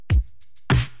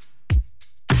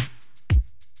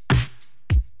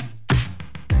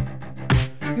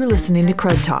You're listening to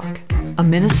Crud Talk, a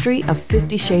ministry of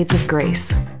 50 Shades of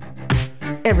Grace.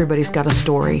 Everybody's got a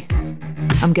story.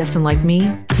 I'm guessing like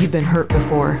me, you've been hurt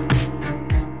before.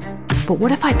 But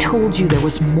what if I told you there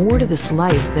was more to this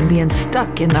life than being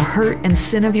stuck in the hurt and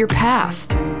sin of your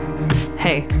past?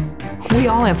 Hey, we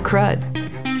all have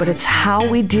crud, but it's how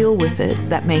we deal with it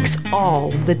that makes all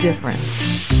the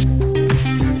difference.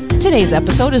 Today's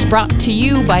episode is brought to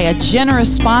you by a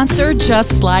generous sponsor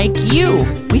just like you.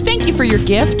 We thank you for your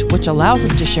gift, which allows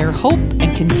us to share hope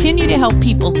and continue to help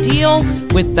people deal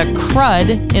with the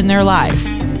crud in their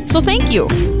lives. So thank you.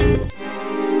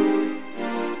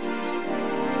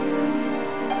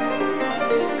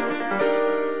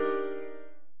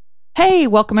 Hey,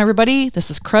 welcome everybody.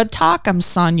 This is Crud Talk. I'm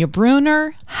Sonia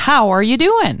Bruner. How are you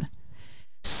doing?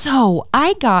 So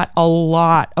I got a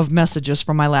lot of messages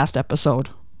from my last episode.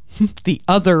 The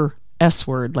other S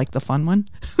word, like the fun one.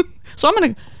 So I'm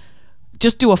going to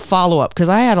just do a follow-up because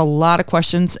I had a lot of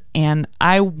questions and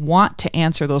I want to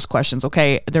answer those questions.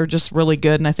 Okay, they're just really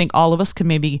good and I think all of us can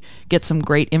maybe get some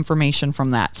great information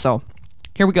from that. So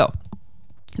here we go.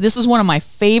 This is one of my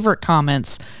favorite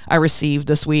comments I received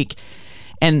this week.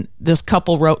 And this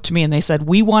couple wrote to me and they said,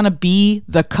 we want to be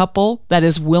the couple that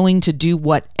is willing to do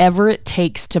whatever it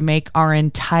takes to make our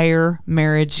entire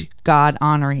marriage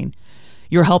God-honoring.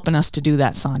 You're helping us to do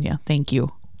that, Sonia. Thank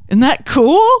you. Isn't that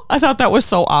cool? I thought that was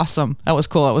so awesome. That was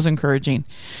cool. That was encouraging.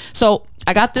 So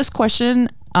I got this question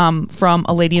from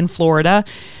a lady in Florida.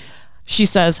 She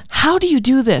says, how do you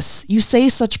do this? You say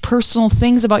such personal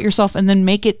things about yourself and then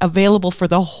make it available for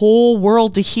the whole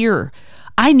world to hear.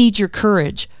 I need your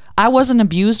courage. I wasn't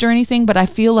abused or anything, but I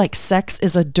feel like sex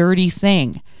is a dirty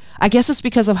thing. I guess it's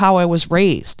because of how I was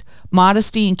raised.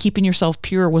 Modesty and keeping yourself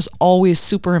pure was always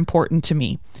super important to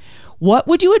me. What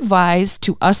would you advise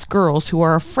to us girls who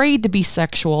are afraid to be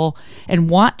sexual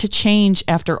and want to change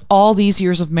after all these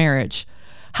years of marriage?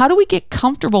 How do we get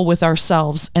comfortable with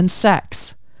ourselves and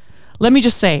sex? Let me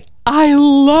just say, I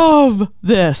love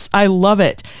this. I love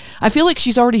it. I feel like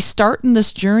she's already starting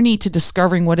this journey to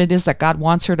discovering what it is that God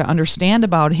wants her to understand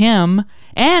about him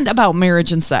and about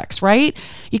marriage and sex, right?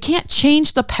 You can't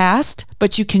change the past,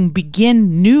 but you can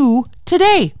begin new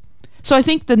today. So I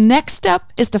think the next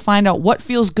step is to find out what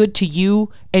feels good to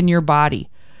you and your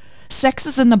body. Sex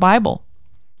is in the Bible.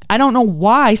 I don't know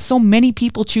why so many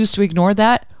people choose to ignore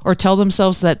that or tell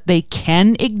themselves that they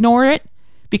can ignore it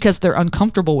because they're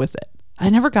uncomfortable with it.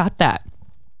 I never got that.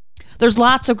 There's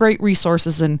lots of great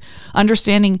resources in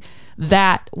understanding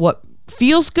that what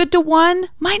feels good to one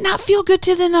might not feel good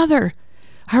to another.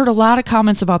 I heard a lot of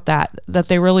comments about that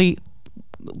they really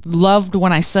loved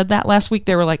when I said that last week.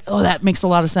 They were like, oh, that makes a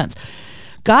lot of sense.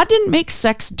 God didn't make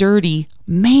sex dirty.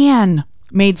 Man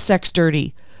made sex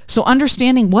dirty. So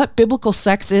understanding what biblical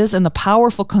sex is and the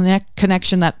powerful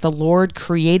connection that the Lord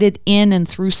created in and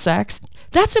through sex,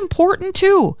 that's important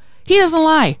too. He doesn't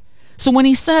lie. So when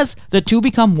he says the two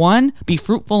become one, be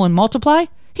fruitful and multiply,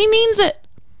 he means it.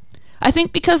 I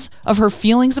think because of her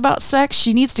feelings about sex,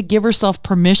 she needs to give herself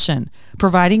permission,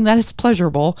 providing that it's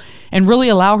pleasurable, and really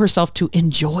allow herself to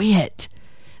enjoy it.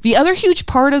 The other huge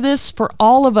part of this for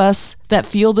all of us that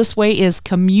feel this way is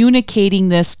communicating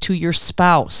this to your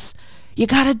spouse. You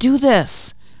got to do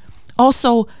this.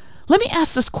 Also, let me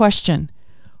ask this question.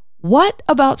 What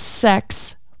about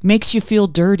sex makes you feel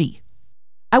dirty?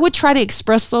 I would try to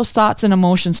express those thoughts and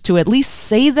emotions to at least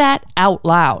say that out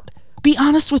loud. Be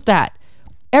honest with that.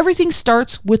 Everything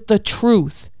starts with the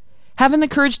truth. Having the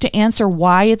courage to answer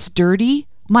why it's dirty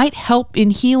might help in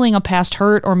healing a past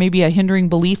hurt or maybe a hindering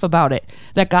belief about it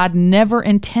that God never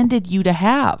intended you to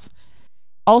have.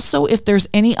 Also, if there's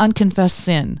any unconfessed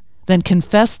sin, then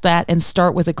confess that and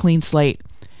start with a clean slate.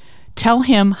 Tell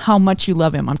him how much you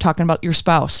love him. I'm talking about your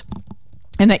spouse.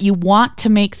 And that you want to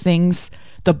make things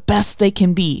the best they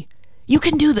can be. You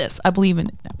can do this. I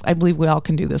believe we all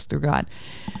can do this through God.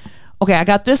 Okay, I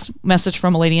got this message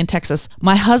from a lady in Texas.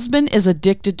 My husband is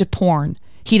addicted to porn.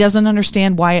 He doesn't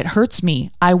understand why it hurts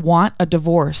me. I want a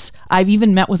divorce. I've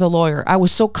even met with a lawyer. I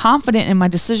was so confident in my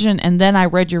decision, and then I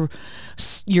read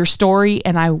your story,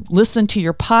 and I listened to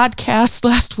your podcast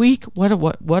last week. What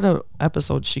a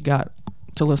episode she got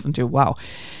to listen to. Wow.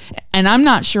 And I'm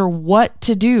not sure what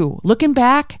to do. Looking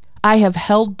back, I have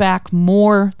held back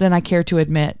more than I care to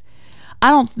admit.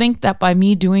 I don't think that by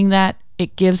me doing that,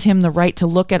 it gives him the right to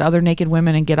look at other naked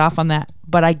women and get off on that.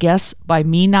 But I guess by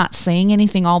me not saying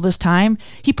anything all this time,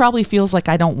 he probably feels like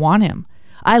I don't want him.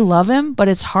 I love him, but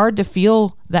it's hard to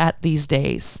feel that these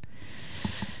days.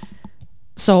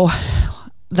 So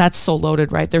that's so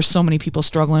loaded, right? There's so many people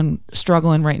struggling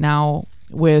right now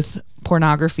with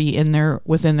pornography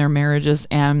within their marriages,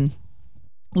 and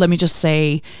let me just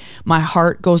say my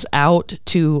heart goes out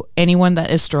to anyone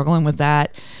that is struggling with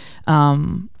that.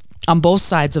 On both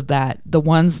sides of that, the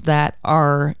ones that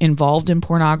are involved in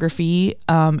pornography,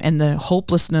 and the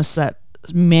hopelessness that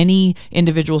many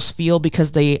individuals feel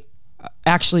because they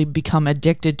actually become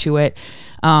addicted to it,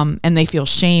 and they feel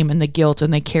shame and the guilt,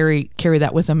 and they carry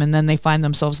that with them, and then they find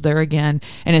themselves there again,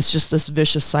 and it's just this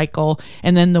vicious cycle.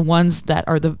 And then the ones that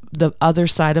are the other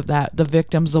side of that, the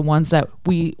victims, the ones that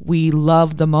we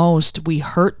love the most, we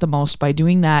hurt the most by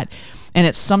doing that, and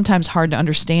it's sometimes hard to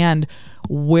understand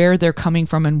where they're coming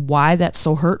from and why that's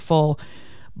so hurtful,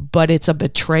 but it's a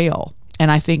betrayal.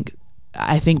 And I think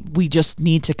we just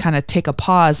need to kind of take a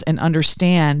pause and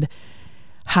understand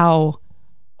how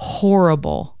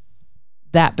horrible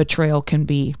that betrayal can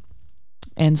be.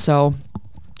 And so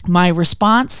my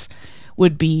response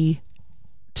would be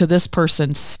to this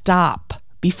person: stop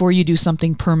before you do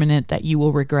something permanent that you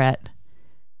will regret.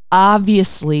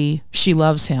 Obviously, she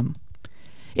loves him.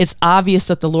 It's obvious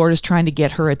that the Lord is trying to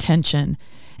get her attention.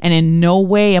 And in no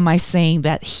way am I saying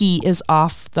that he is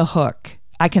off the hook.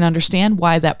 I can understand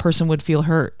why that person would feel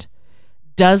hurt.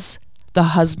 Does the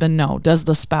husband know? Does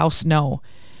the spouse know?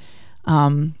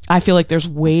 I feel like there's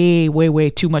way, way, way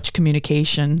too much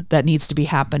communication that needs to be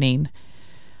happening.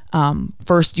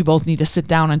 First, you both need to sit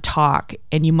down and talk,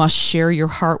 and you must share your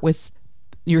heart with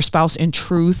your spouse in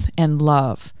truth and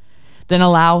love. Then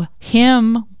allow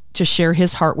him to share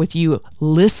his heart with you.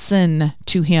 Listen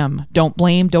to him. Don't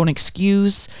blame, don't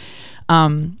excuse,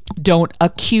 don't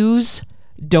accuse,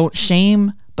 don't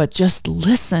shame, but just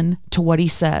listen to what he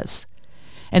says.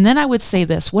 And then I would say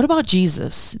this: what about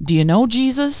Jesus? Do you know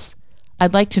Jesus?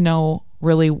 I'd like to know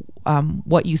really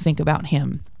what you think about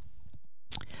him.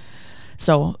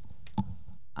 So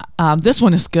this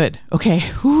one is good. Okay.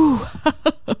 Whew.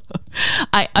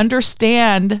 I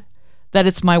understand that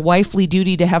it's my wifely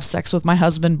duty to have sex with my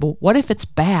husband, but what if it's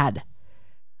bad?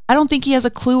 I don't think he has a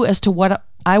clue as to what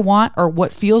I want or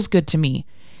what feels good to me.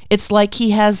 It's like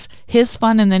he has his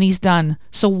fun and then he's done.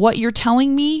 So what you're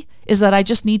telling me is that I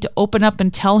just need to open up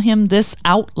and tell him this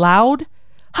out loud?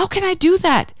 How can I do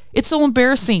that? It's so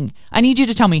embarrassing. I need you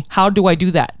to tell me, how do I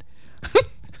do that?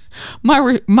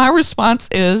 My response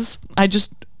is, I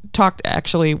just talked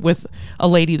actually with a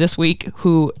lady this week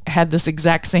who had this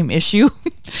exact same issue.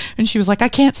 And she was like, I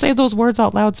can't say those words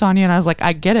out loud, Sonia. And I was like,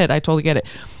 I get it. I totally get it.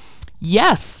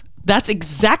 Yes, that's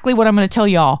exactly what I'm going to tell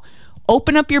y'all.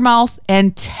 Open up your mouth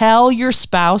and tell your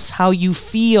spouse how you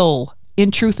feel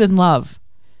in truth and love.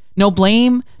 No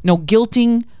blame, no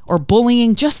guilting or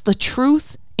bullying, just the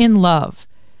truth in love.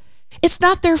 It's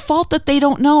not their fault that they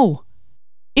don't know.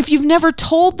 If you've never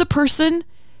told the person,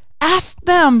 ask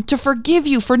them to forgive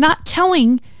you for not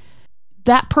telling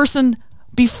that person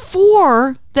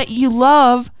before that you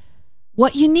love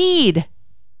what you need.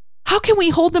 How can we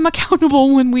hold them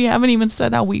accountable when we haven't even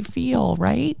said how we feel,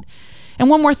 right? And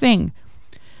one more thing.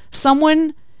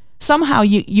 Somehow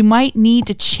you might need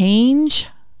to change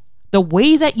the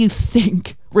way that you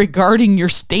think regarding your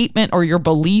statement or your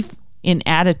belief in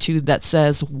attitude that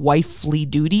says wifely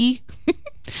duty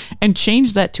and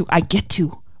change that to I get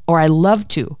to or I love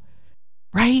to,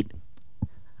 right?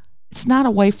 It's not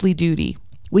a wifely duty.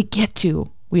 We get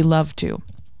to, we love to.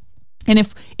 And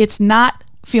if it's not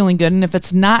feeling good and if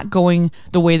it's not going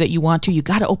the way that you want to, you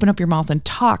got to open up your mouth and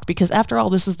talk, because after all,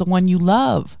 this is the one you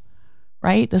love,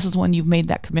 right? This is the one you've made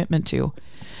that commitment to.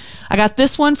 I got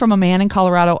this one from a man in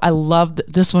Colorado. I love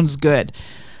this one's good.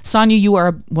 Sonia,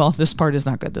 this part is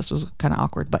not good. This was kind of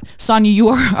awkward, but Sonia, you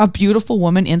are a beautiful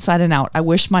woman inside and out. I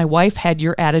wish my wife had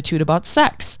your attitude about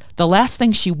sex. The last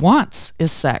thing she wants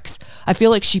is sex. I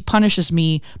feel like she punishes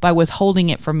me by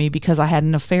withholding it from me because I had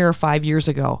an affair 5 years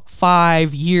ago.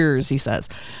 5 years, he says.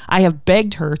 I have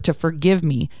begged her to forgive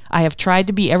me. I have tried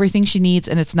to be everything she needs,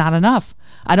 and it's not enough.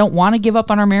 I don't want to give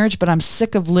up on our marriage, but I'm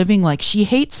sick of living like she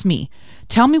hates me.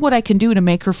 Tell me what I can do to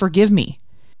make her forgive me.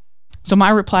 So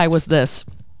my reply was this.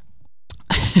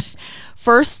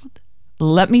 First,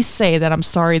 let me say that I'm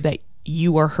sorry that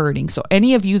you are hurting. So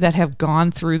any of you that have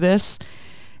gone through this,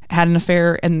 had an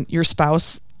affair, and your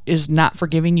spouse is not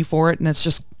forgiving you for it, and it's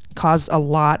just caused a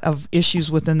lot of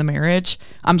issues within the marriage,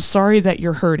 I'm sorry that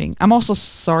you're hurting. I'm also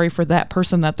sorry for that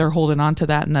person that they're holding on to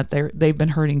that and that they've been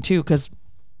hurting too, because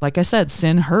like I said,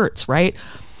 sin hurts, right?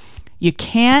 You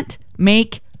can't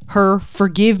make her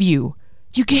forgive you.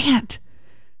 You can't.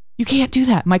 You can't do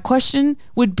that. My question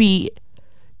would be,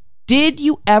 did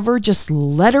you ever just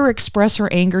let her express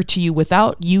her anger to you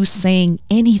without you saying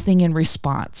anything in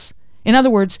response? In other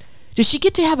words, does she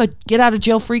get to have a get out of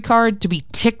jail free card to be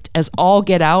ticked as all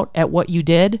get out at what you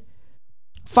did?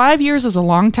 5 years is a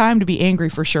long time to be angry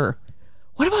for sure.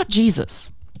 What about Jesus?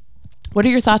 What are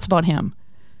your thoughts about him?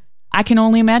 I can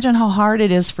only imagine how hard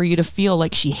it is for you to feel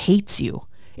like she hates you.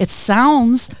 It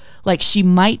sounds like she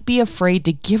might be afraid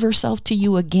to give herself to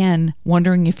you again,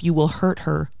 wondering if you will hurt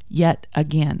her yet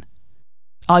again.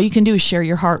 All you can do is share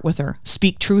your heart with her.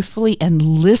 Speak truthfully and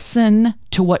listen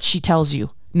to what she tells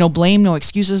you. No blame, no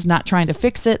excuses, not trying to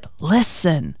fix it.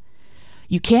 Listen.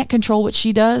 You can't control what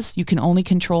she does. You can only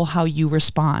control how you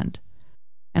respond.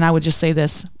 And I would just say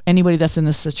this, anybody that's in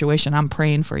this situation, I'm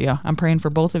praying for you. I'm praying for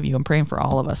both of you. I'm praying for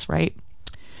all of us, right?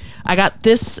 I got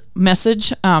this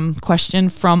message question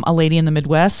from a lady in the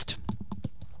Midwest.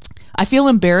 I feel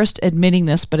embarrassed admitting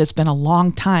this, but it's been a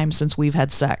long time since we've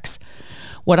had sex.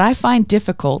 What I find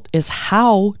difficult is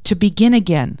how to begin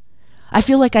again. I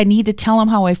feel like I need to tell him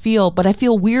how I feel, but I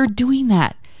feel weird doing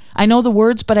that. I know the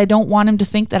words, but I don't want him to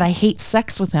think that I hate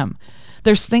sex with him.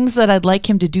 There's things that I'd like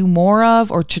him to do more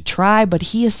of or to try, but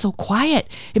he is so quiet.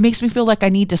 It makes me feel like I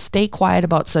need to stay quiet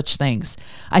about such things.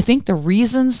 I think the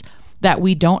reasons that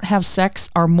we don't have sex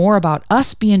are more about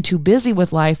us being too busy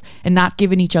with life and not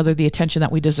giving each other the attention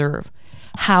that we deserve.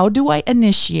 How do I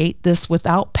initiate this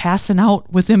without passing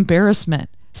out with embarrassment?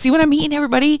 See what I mean,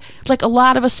 everybody? Like a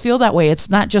lot of us feel that way. It's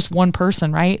not just one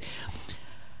person, right?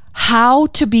 How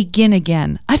to begin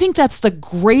again. I think that's the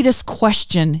greatest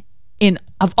question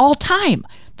of all time.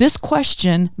 This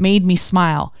question made me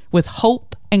smile with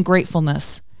hope and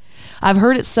gratefulness. I've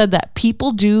heard it said that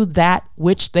people do that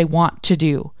which they want to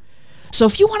do. So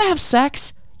if you want to have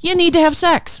sex, you need to have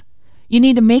sex. You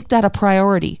need to make that a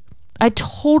priority. I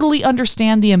totally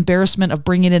understand the embarrassment of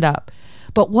bringing it up.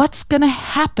 But what's going to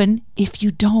happen if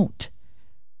you don't?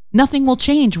 Nothing will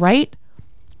change, right?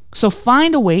 So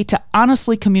find a way to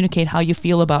honestly communicate how you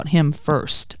feel about him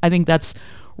first. I think that's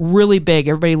really big.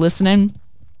 Everybody listening,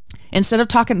 instead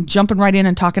of jumping right in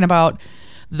and talking about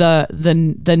the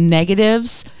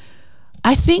negatives,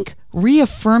 I think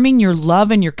reaffirming your love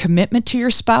and your commitment to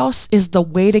your spouse is the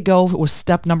way to go with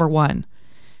step number 1.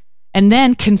 And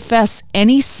then confess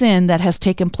any sin that has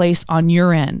taken place on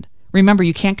your end. Remember,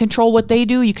 you can't control what they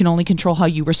do. You can only control how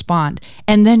you respond.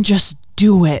 And then just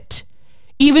do it.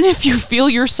 Even if you feel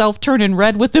yourself turning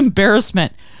red with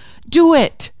embarrassment, do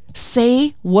it.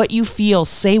 Say what you feel.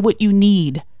 Say what you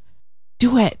need.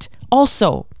 Do it.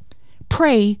 Also,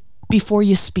 pray before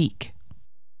you speak.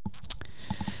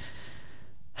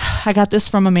 I got this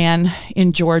from a man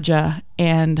in Georgia,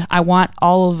 and I want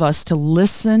all of us to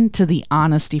listen to the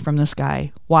honesty from this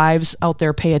guy. Wives out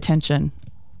there, pay attention.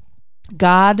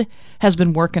 God has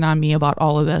been working on me about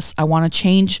all of this. I want to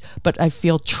change, but I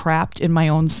feel trapped in my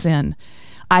own sin.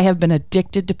 I have been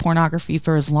addicted to pornography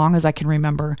for as long as I can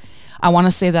remember. I want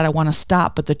to say that I want to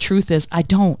stop, but the truth is I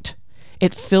don't.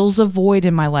 It fills a void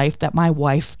in my life that my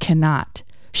wife cannot.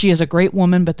 She is a great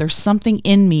woman, but there's something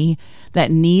in me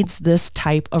that needs this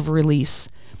type of release.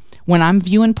 When I'm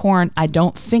viewing porn, I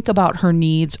don't think about her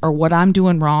needs or what I'm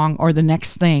doing wrong or the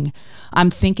next thing. I'm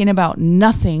thinking about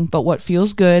nothing but what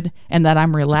feels good and that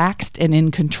I'm relaxed and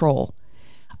in control.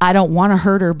 I don't want to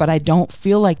hurt her, but I don't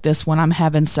feel like this when I'm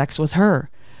having sex with her.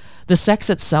 The sex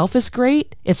itself is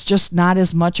great. It's just not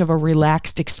as much of a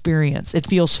relaxed experience. It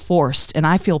feels forced, and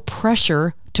I feel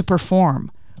pressure to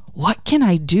perform. What can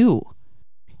I do?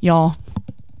 Y'all,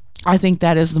 I think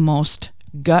that is the most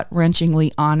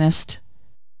gut-wrenchingly honest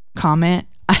comment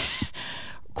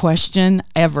question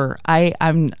ever.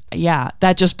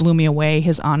 That just blew me away,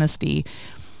 his honesty.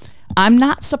 I'm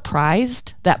not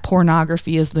surprised that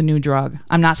pornography is the new drug.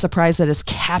 I'm not surprised that it's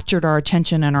captured our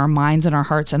attention and our minds and our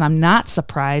hearts. And I'm not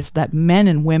surprised that men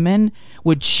and women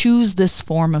would choose this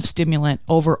form of stimulant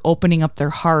over opening up their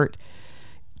heart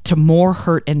to more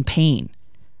hurt and pain.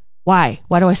 Why?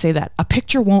 Why do I say that? A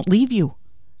picture won't leave you.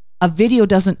 A video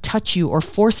doesn't touch you or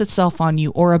force itself on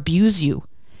you or abuse you.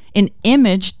 An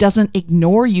image doesn't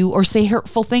ignore you or say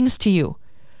hurtful things to you.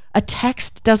 A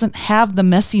text doesn't have the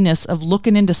messiness of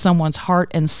looking into someone's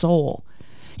heart and soul.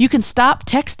 You can stop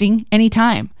texting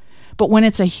anytime, but when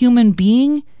it's a human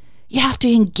being, you have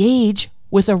to engage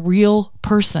with a real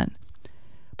person.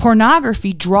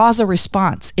 Pornography draws a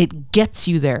response. It gets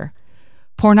you there.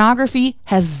 Pornography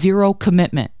has zero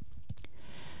commitment.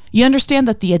 You understand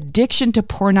that the addiction to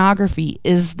pornography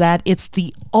is that it's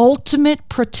the ultimate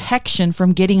protection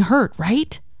from getting hurt,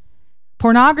 right?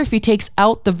 Pornography takes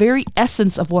out the very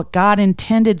essence of what God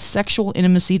intended sexual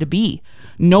intimacy to be.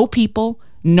 No people,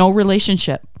 no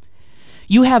relationship.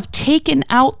 You have taken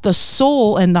out the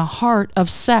soul and the heart of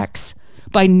sex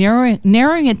by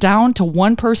narrowing it down to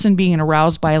one person being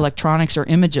aroused by electronics or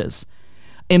images.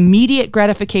 Immediate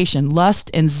gratification,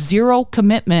 lust, and zero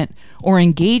commitment or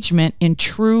engagement in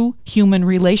true human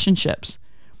relationships.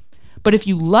 But if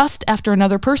you lust after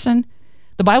another person,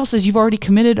 The Bible says you've already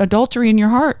committed adultery in your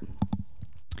heart.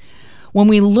 When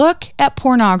we look at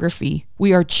pornography,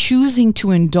 we are choosing to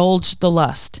indulge the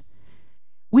lust.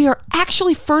 We are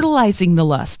actually fertilizing the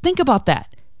lust. Think about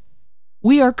that.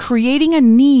 We are creating a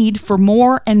need for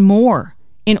more and more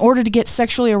in order to get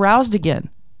sexually aroused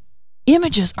again.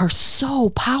 Images are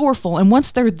so powerful, and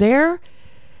once they're there,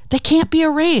 they can't be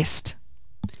erased.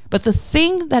 But the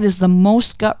thing that is the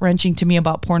most gut-wrenching to me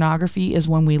about pornography is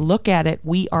when we look at it,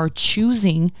 we are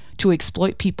choosing to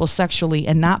exploit people sexually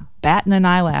and not batting an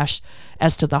eyelash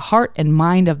as to the heart and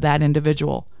mind of that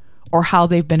individual, or how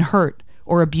they've been hurt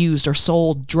or abused or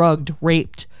sold, drugged,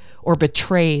 raped, or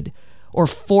betrayed, or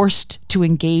forced to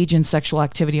engage in sexual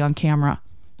activity on camera.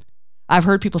 I've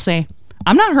heard people say,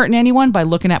 I'm not hurting anyone by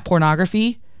looking at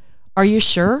pornography. Are you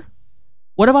sure?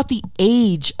 What about the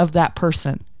age of that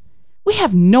person? We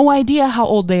have no idea how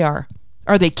old they are.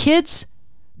 Are they kids?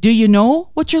 Do you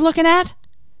know what you're looking at?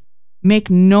 Make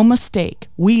no mistake,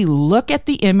 we look at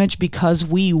the image because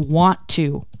we want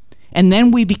to, and then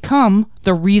we become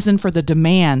the reason for the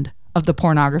demand of the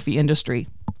pornography industry.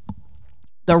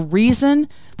 The reason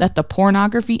that the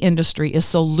pornography industry is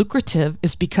so lucrative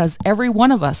is because every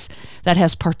one of us that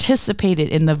has participated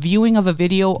in the viewing of a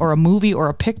video or a movie or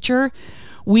a picture,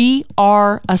 we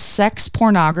are a sex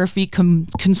pornography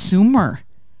consumer.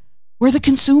 We're the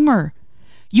consumer.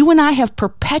 You and I have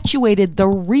perpetuated the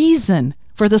reason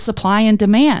for the supply and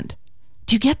demand.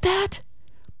 Do you get that?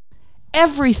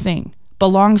 Everything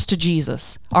belongs to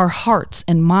Jesus. Our hearts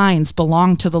and minds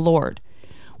belong to the Lord.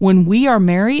 When we are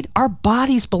married, our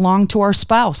bodies belong to our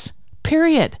spouse,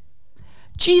 period.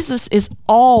 Jesus is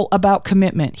all about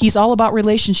commitment. He's all about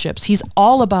relationships. He's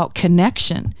all about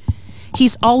connection.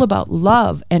 He's all about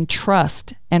love and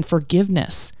trust and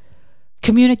forgiveness,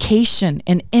 communication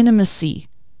and intimacy.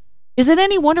 Is it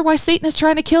any wonder why Satan is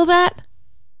trying to kill that?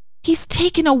 He's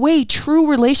taken away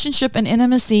true relationship and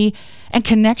intimacy and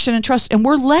connection and trust, and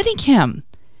we're letting him.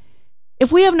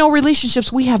 If we have no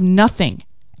relationships, we have nothing.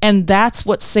 And that's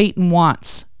what Satan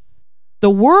wants. The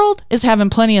world is having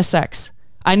plenty of sex.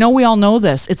 I know we all know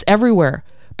this. It's everywhere.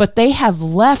 But they have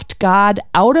left God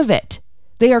out of it.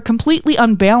 They are completely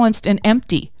unbalanced and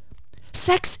empty.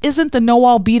 Sex isn't the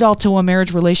know-all, beat-all to a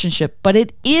marriage relationship, but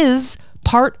it is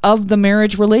part of the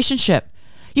marriage relationship.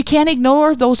 You can't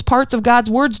ignore those parts of God's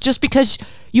words just because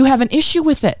you have an issue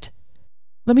with it.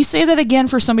 Let me say that again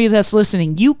for somebody that's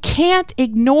listening. You can't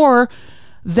ignore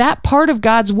that part of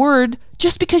God's word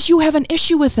just because you have an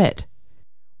issue with it.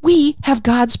 We have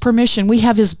God's permission. We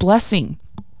have his blessing.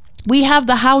 We have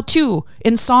the how-to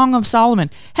in Song of Solomon.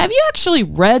 Have you actually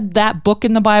read that book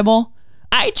in the Bible?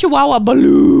 Ay Chihuahua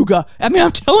Beluga. I mean,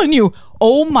 I'm telling you,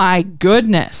 oh my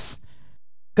goodness.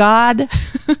 God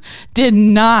did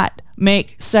not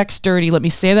make sex dirty. Let me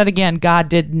say that again. God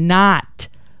did not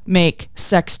make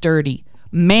sex dirty.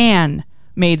 Man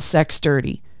made sex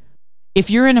dirty.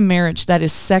 If you're in a marriage that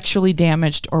is sexually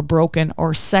damaged or broken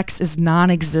or sex is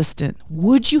non-existent,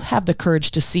 would you have the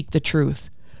courage to seek the truth?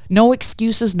 No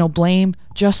excuses, no blame,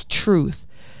 just truth.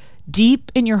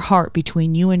 Deep in your heart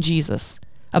between you and Jesus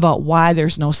about why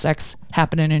there's no sex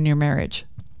happening in your marriage.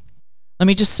 Let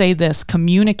me just say this.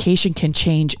 Communication can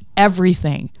change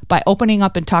everything. By opening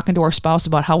up and talking to our spouse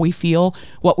about how we feel,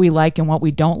 what we like and what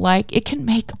we don't like, it can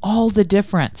make all the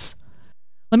difference.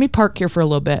 Let me park here for a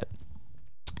little bit.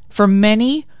 For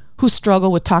many who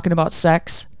struggle with talking about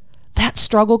sex, that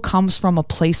struggle comes from a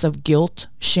place of guilt,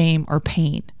 shame, or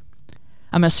pain.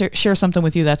 I'm going to share something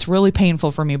with you that's really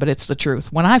painful for me, but it's the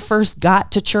truth. When I first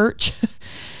got to church,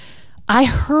 I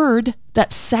heard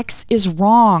that sex is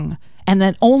wrong and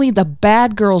that only the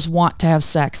bad girls want to have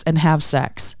sex and have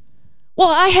sex. Well,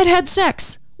 I had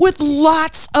sex with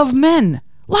lots of men.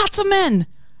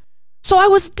 So I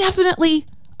was definitely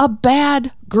a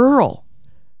bad girl.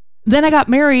 Then I got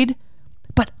married,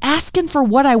 but asking for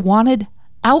what I wanted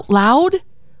out loud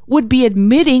would be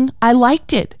admitting I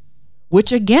liked it,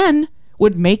 which again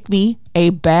would make me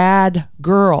a bad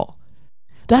girl.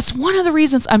 That's one of the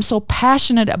reasons I'm so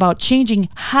passionate about changing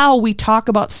how we talk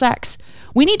about sex.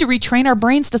 We need to retrain our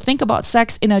brains to think about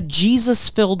sex in a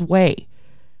Jesus-filled way.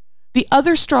 The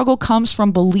other struggle comes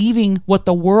from believing what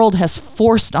the world has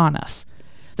forced on us.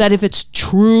 That if it's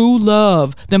true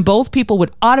love, then both people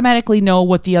would automatically know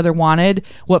what the other wanted,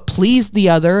 what pleased the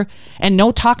other, and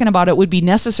no talking about it would be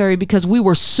necessary because we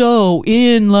were so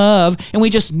in love and we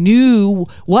just knew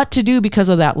what to do because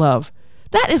of that love.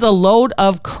 That is a load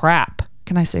of crap.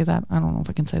 Can I say that? I don't know if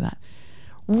I can say that.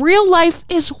 Real life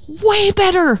is way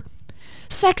better.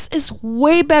 Sex is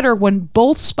way better when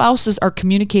both spouses are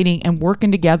communicating and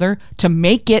working together to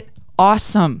make it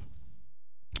awesome.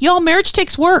 Y'all, marriage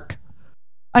takes work.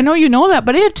 I know you know that,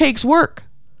 but it takes work.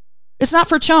 It's not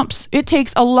for chumps. It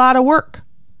takes a lot of work.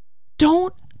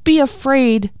 Don't be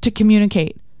afraid to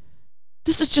communicate.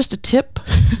 This is just a tip,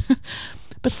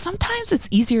 but sometimes it's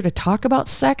easier to talk about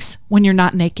sex when you're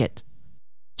not naked.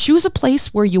 Choose a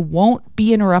place where you won't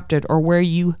be interrupted or where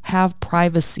you have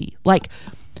privacy. Like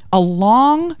a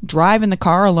long drive in the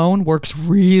car alone works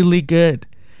really good.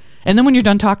 And then when you're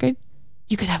done talking,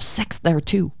 you could have sex there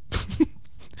too.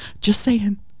 Just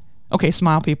saying. Okay,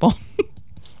 smile, people.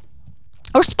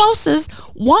 Our spouses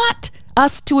want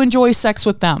us to enjoy sex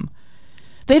with them.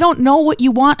 They don't know what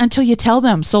you want until you tell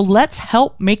them. So let's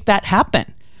help make that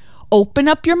happen. Open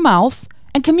up your mouth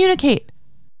and communicate.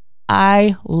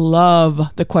 I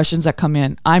love the questions that come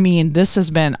in. I mean, this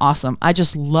has been awesome. I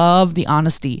just love the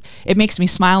honesty. It makes me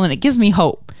smile and it gives me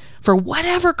hope. For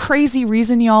whatever crazy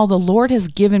reason, y'all, the Lord has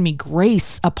given me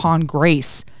grace upon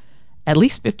grace, at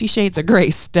least 50 shades of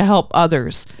grace to help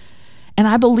others. And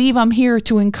I believe I'm here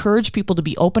to encourage people to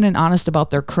be open and honest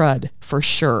about their crud, for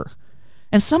sure.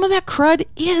 And some of that crud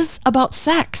is about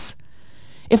sex.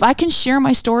 If I can share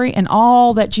my story and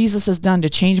all that Jesus has done to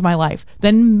change my life,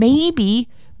 then maybe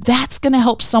that's going to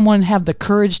help someone have the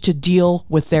courage to deal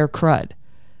with their crud.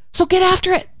 So get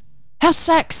after it. Have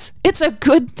sex. It's a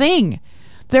good thing.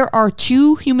 There are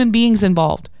two human beings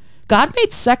involved. God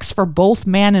made sex for both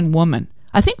man and woman.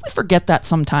 I think we forget that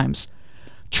sometimes.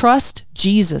 Trust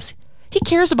Jesus. He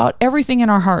cares about everything in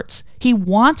our hearts. He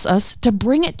wants us to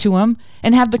bring it to him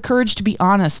and have the courage to be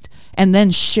honest and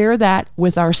then share that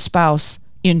with our spouse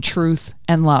in truth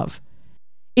and love.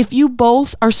 If you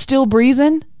both are still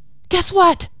breathing, guess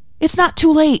what? It's not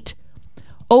too late.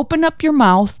 Open up your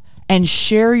mouth and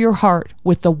share your heart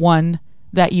with the one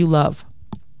that you love.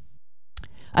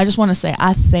 I just want to say,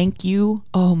 I thank you.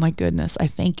 Oh my goodness. I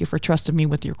thank you for trusting me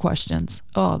with your questions.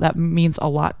 Oh, that means a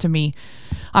lot to me.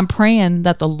 I'm praying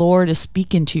that the Lord is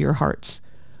speaking to your hearts,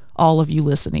 all of you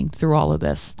listening through all of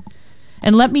this.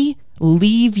 And let me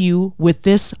leave you with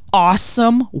this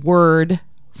awesome word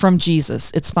from Jesus.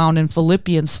 It's found in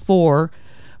Philippians 4,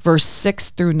 verse 6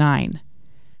 through 9.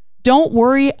 Don't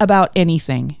worry about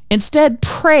anything. Instead,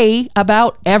 pray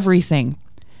about everything.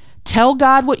 Tell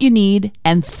God what you need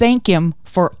and thank him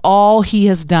for all he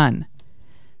has done.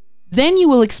 Then you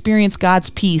will experience God's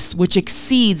peace, which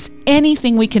exceeds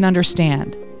anything we can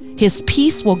understand. His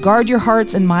peace will guard your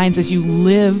hearts and minds as you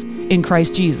live in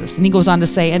Christ Jesus. And he goes on to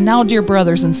say, and now, dear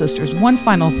brothers and sisters, one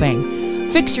final thing.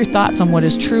 Fix your thoughts on what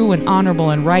is true and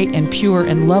honorable and right and pure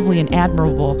and lovely and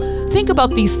admirable. Think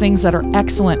about these things that are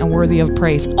excellent and worthy of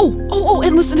praise. Oh,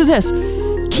 and listen to this.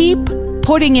 Keep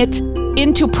putting it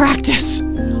into practice.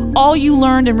 All you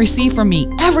learned and received from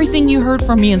me, everything you heard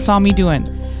from me and saw me doing,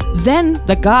 then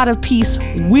the God of peace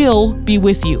will be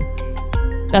with you.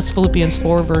 That's Philippians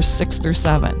 4, verse 6 through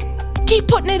 7. Keep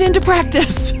putting it into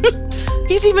practice.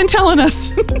 He's even telling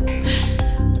us.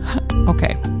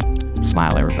 Okay.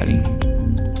 Smile, everybody.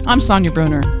 I'm Sonia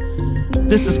Bruner.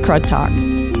 This is Crud Talk.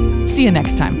 See you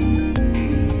next time.